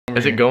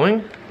Is it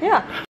going?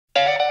 Yeah.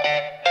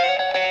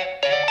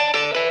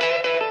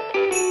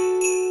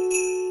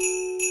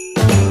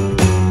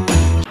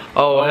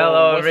 Oh,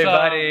 hello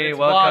everybody. Up?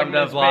 Welcome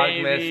to Vlogmas,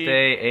 Vlogmas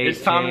Day 18.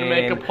 It's time to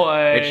make a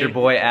play. It's your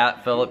boy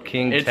at Philip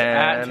King 10. It's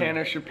at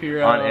Tanner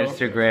Shapiro. On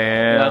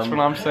Instagram. That's what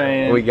I'm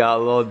saying. We got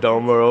a little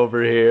Domer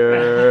over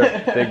here.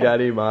 Big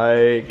Daddy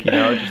Mike. You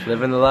know, just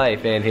living the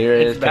life. And here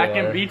it's is back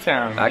Taylor. in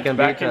B-Town. Back in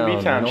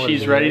B-Town.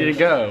 She's ready to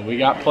go. We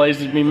got plays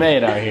to be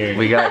made out here.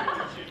 We got,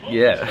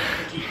 yeah.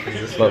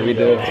 This is what we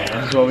do.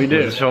 This is what we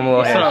do. Let's show them a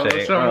little handshake.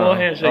 Let's show them a little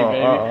handshake,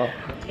 baby.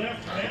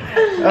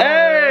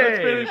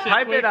 Hey!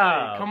 Hype it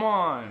up. Come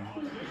on.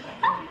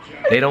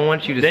 They don't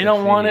want you to They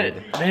don't want it.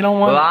 They don't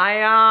want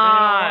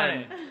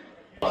Lion. it.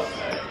 Oh!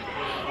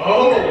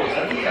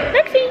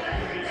 Lexi!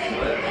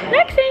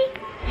 Lexi!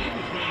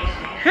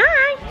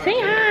 Hi! Say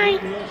hi!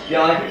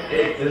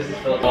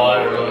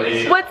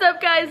 What's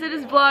up, guys? It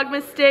is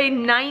Vlogmas Day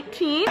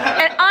 19,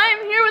 and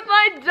I'm here with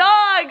my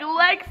dog,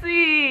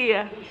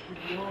 Lexi!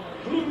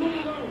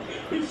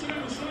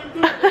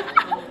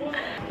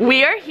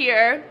 We are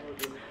here.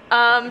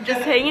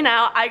 Just hanging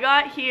out. I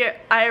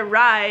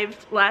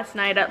arrived last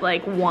night at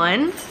like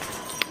 1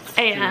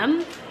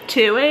 a.m.,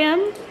 2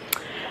 a.m.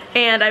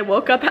 and I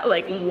woke up at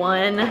like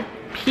 1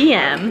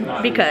 p.m.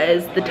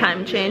 because the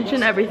time change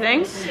and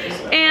everything.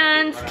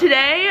 And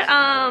today,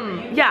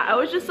 yeah, I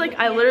was just like,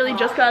 I literally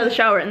just got out of the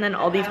shower and then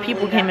all these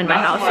people came in my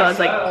house, so I was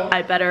like,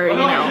 I better, you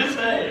know,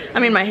 I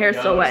mean, my hair's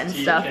still wet and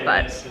stuff,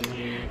 but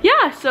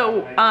yeah,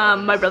 so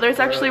my brother's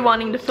actually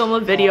wanting to film a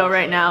video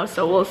right now,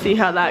 so we'll see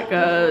how that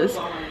goes.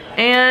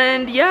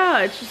 And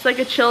yeah, it's just like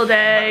a chill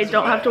day.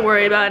 Don't have to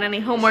worry about any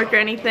homework or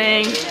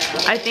anything.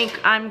 I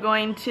think I'm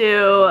going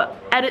to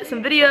edit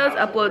some videos,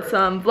 upload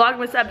some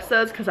Vlogmas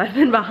episodes because I've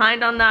been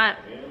behind on that.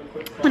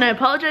 And I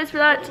apologize for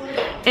that.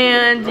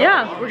 And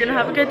yeah, we're gonna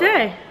have a good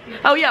day.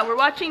 Oh yeah, we're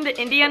watching the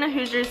Indiana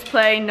Hoosiers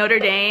play Notre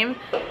Dame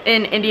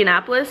in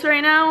Indianapolis right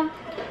now.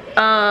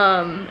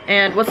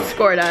 And what's the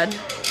score, Dad?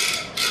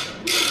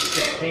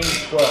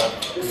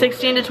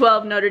 16-12.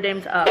 16-12, Notre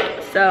Dame's up.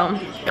 So,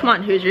 come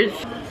on, Hoosiers.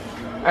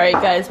 Alright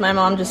guys, my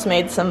mom just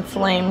made some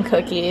flame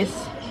cookies.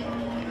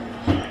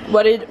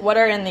 What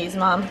are in these,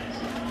 Mom?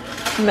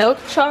 Milk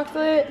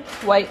chocolate,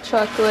 white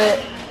chocolate,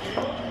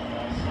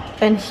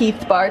 and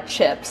Heath Bar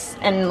chips.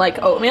 And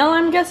like oatmeal,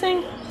 I'm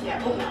guessing? Yeah,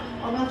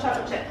 oatmeal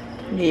chocolate chip.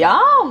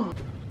 Yum!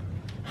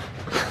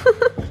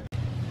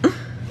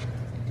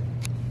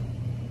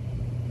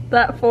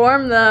 That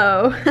form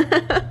though.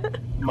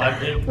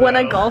 When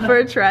a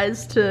golfer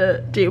tries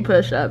to do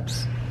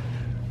push-ups,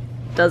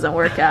 doesn't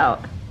work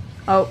out.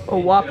 Oh, a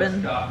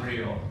whopping.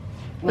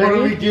 What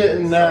are we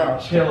getting now?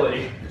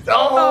 Chili.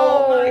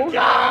 Oh my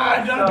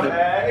God!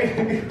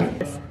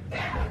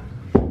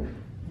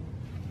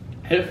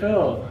 Hit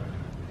Phil.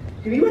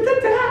 Give me with the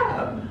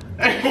tab.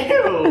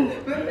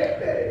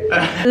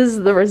 This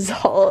is the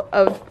result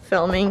of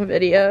filming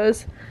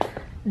videos.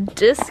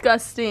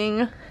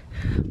 Disgusting.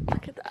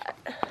 Look at that.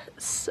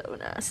 So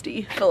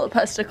nasty. Philip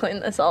has to clean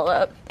this all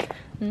up.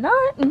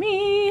 Not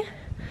me.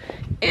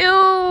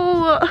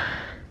 Ew.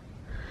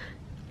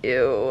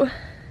 Ew.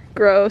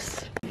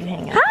 Gross.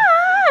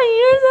 Hi,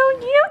 you're so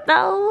cute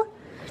though.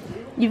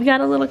 You've got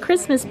a little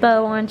Christmas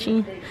bow on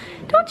you,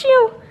 don't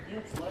you?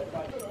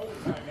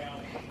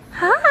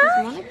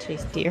 Hi. My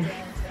taste, dear.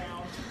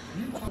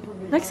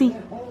 Lexi.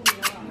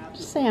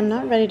 Just say I'm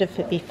not ready to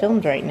be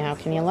filmed right now.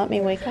 Can you let me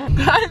wake up?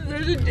 Guys,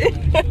 there's a deer.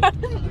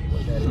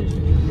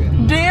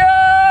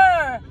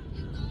 Deer!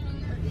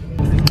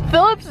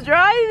 Philip's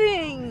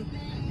driving.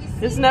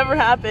 This never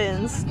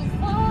happens.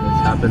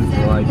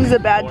 He's a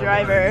bad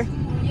driver.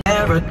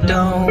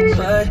 Don't,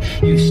 but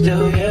you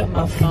still hit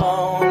my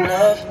phone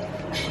up.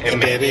 And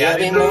baby, I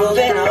be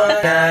moving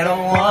on. I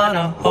don't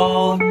wanna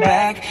hold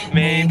back.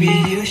 Maybe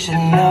you should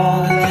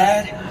know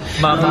that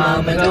my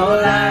mama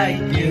don't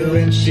like you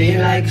and she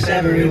likes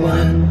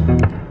everyone.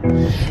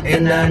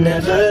 And I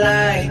never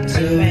like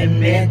to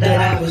admit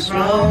that I was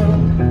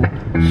wrong.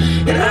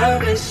 And I've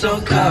been so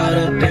caught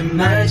up in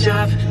my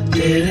job,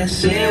 didn't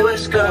see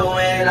what's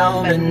going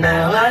on. But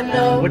now I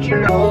know what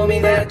you told me,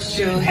 that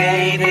you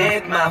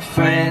hated my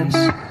friends.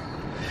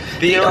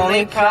 The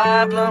only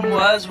problem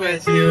was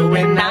with you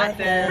and not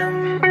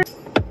them.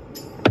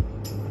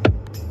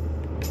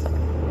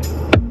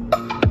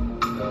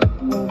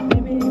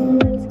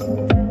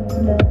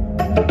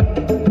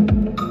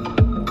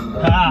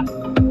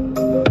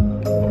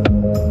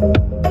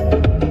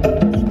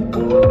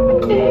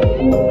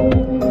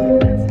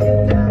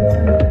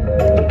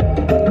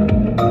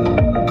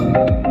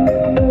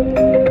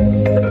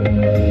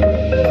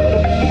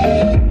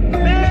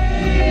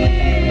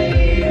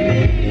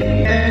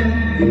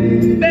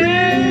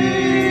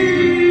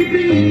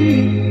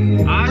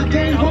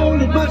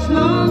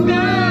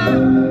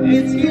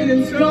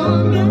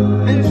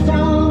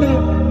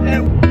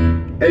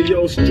 Hey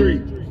yo,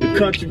 street, the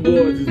country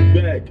boys is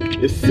back.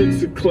 It's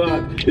 6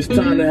 o'clock. It's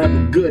time to have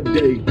a good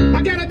day.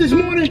 I got up this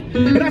morning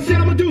and I said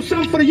I'm gonna do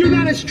something for the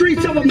United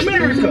Streets of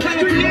America.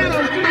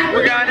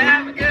 We're gonna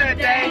have a good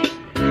day,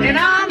 and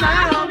all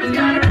my homies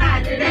gonna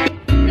ride today.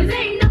 'Cause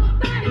ain't no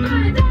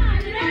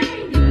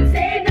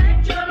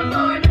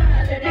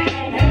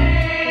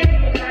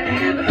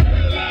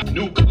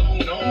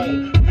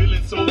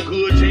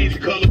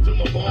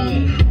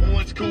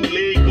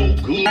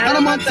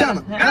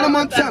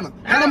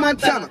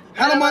Montana,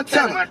 Hannah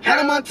Montana,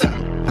 Hannah Montana,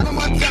 Hannah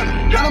Montana,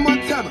 Hannah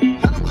Montana,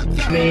 Hannah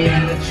Montana. Me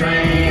and the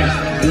train,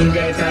 you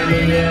can't tell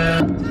me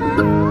yeah.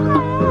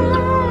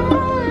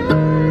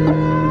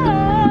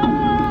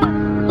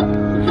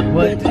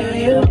 What do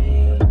you?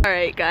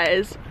 Alright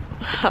guys,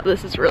 oh,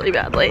 this is really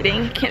bad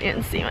lighting, can't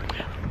even see much.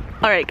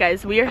 Alright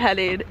guys, we are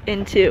headed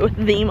into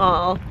the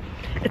mall.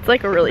 It's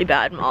like a really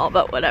bad mall,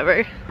 but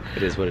whatever.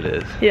 It is what it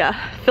is. Yeah,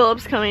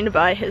 Philip's coming to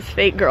buy his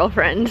fake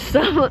girlfriend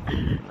some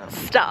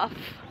stuff.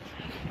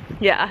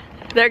 Yeah,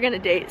 they're gonna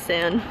date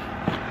soon.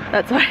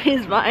 That's why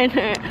he's buying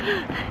her.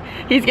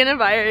 He's gonna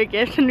buy her a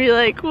gift and be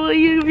like, will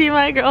you be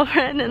my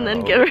girlfriend? And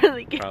then give her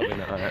the gift. Probably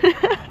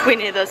not. We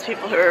need those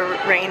people who are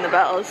ringing the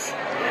bells.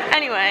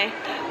 Anyway,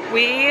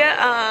 we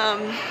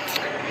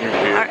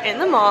are in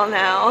the mall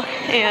now,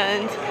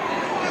 and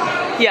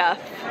yeah,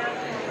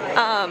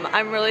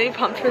 I'm really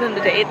pumped for them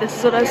to date. This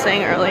is what I was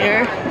saying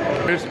earlier.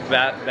 Here's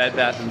Bed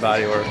Bath &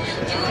 Body Works.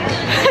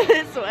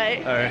 This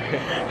way.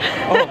 Alright.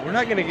 Oh, we're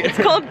not gonna get... It's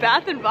called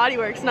Bath & Body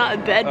Works,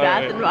 not Bed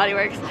Bath & Body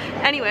Works.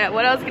 Anyway,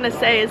 what I was gonna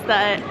say is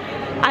that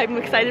I'm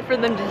excited for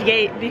them to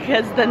date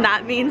because then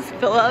that means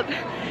Philip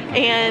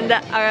and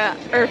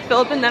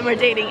Philip and them are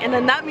dating, and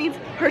then that means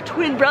her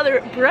twin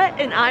brother Brett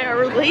and I are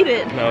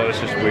related. No, it's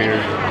just weird.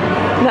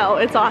 No,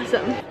 it's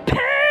awesome.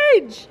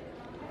 Paige!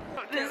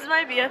 This is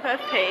my BFF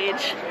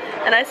Paige,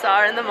 and I saw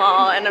her in the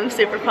mall, and I'm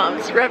super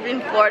pumped.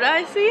 Repping Florida,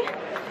 I see.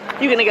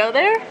 You gonna go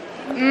there?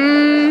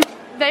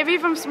 Maybe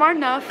if I'm smart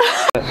enough.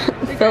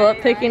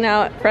 Philip picking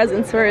out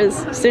presents for his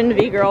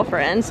soon-to-be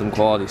girlfriend. Some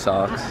quality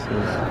socks.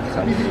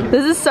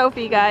 This is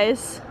Sophie,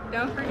 guys.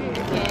 Don't forget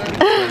your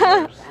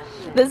cans.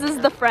 This is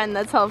the friend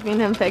that's helping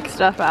him pick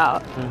stuff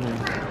out.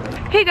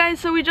 Hey guys,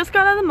 so we just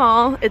got out of the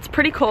mall. It's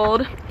pretty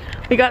cold.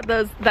 We got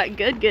that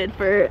good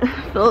for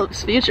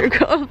Philip's future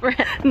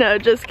girlfriend. No,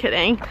 just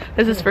kidding.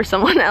 This is for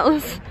someone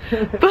else.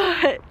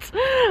 But,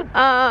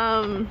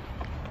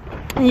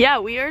 yeah,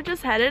 we are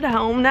just headed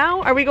home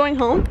now. Are we going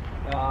home?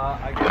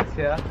 I guess,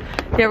 yeah.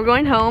 Yeah, we're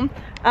going home.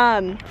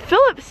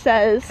 Philip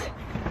says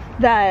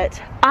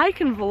that I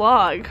can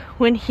vlog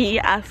when he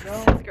asks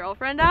his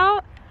girlfriend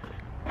out.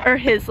 Or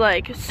his,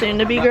 like,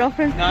 soon-to-be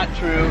girlfriend. Not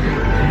true.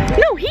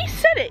 No, he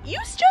said it. You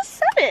just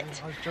said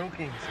it. I was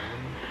joking,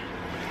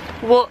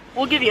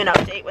 We'll give you an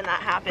update when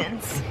that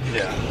happens.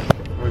 Yeah.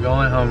 We're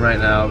going home right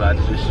now, about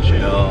to just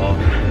chill.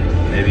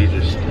 Maybe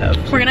just have...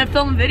 We're gonna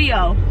film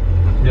video.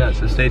 Yeah,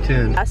 so stay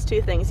tuned. Last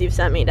two things you've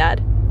sent me,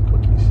 Dad.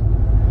 Cookies.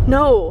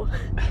 No.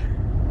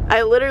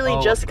 I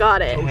literally just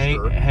got it.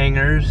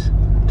 Hangers.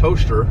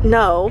 Toaster.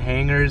 No.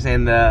 Hangers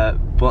and the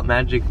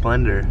magic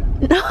blender.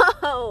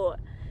 No.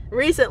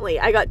 Recently,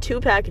 I got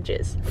 2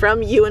 packages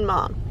from you and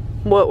Mom.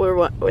 What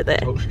were they?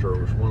 Toaster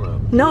was one of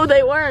them. No,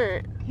 they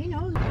weren't. He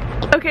knows.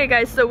 Okay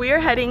guys, so we are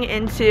heading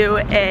into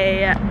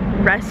a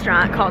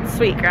restaurant called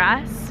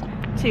Sweetgrass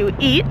to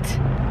eat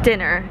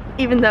dinner,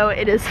 even though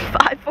it is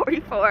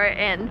 5:44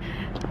 and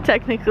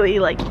technically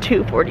like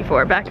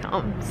 2:44 back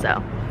home.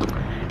 So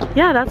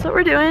yeah, that's what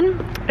we're doing,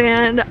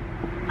 and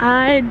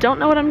I don't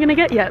know what I'm gonna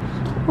get yet.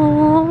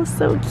 Oh,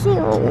 so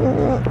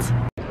cute.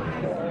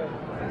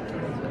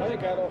 I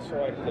think I'd also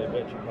like the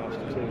veggie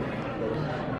pasta too.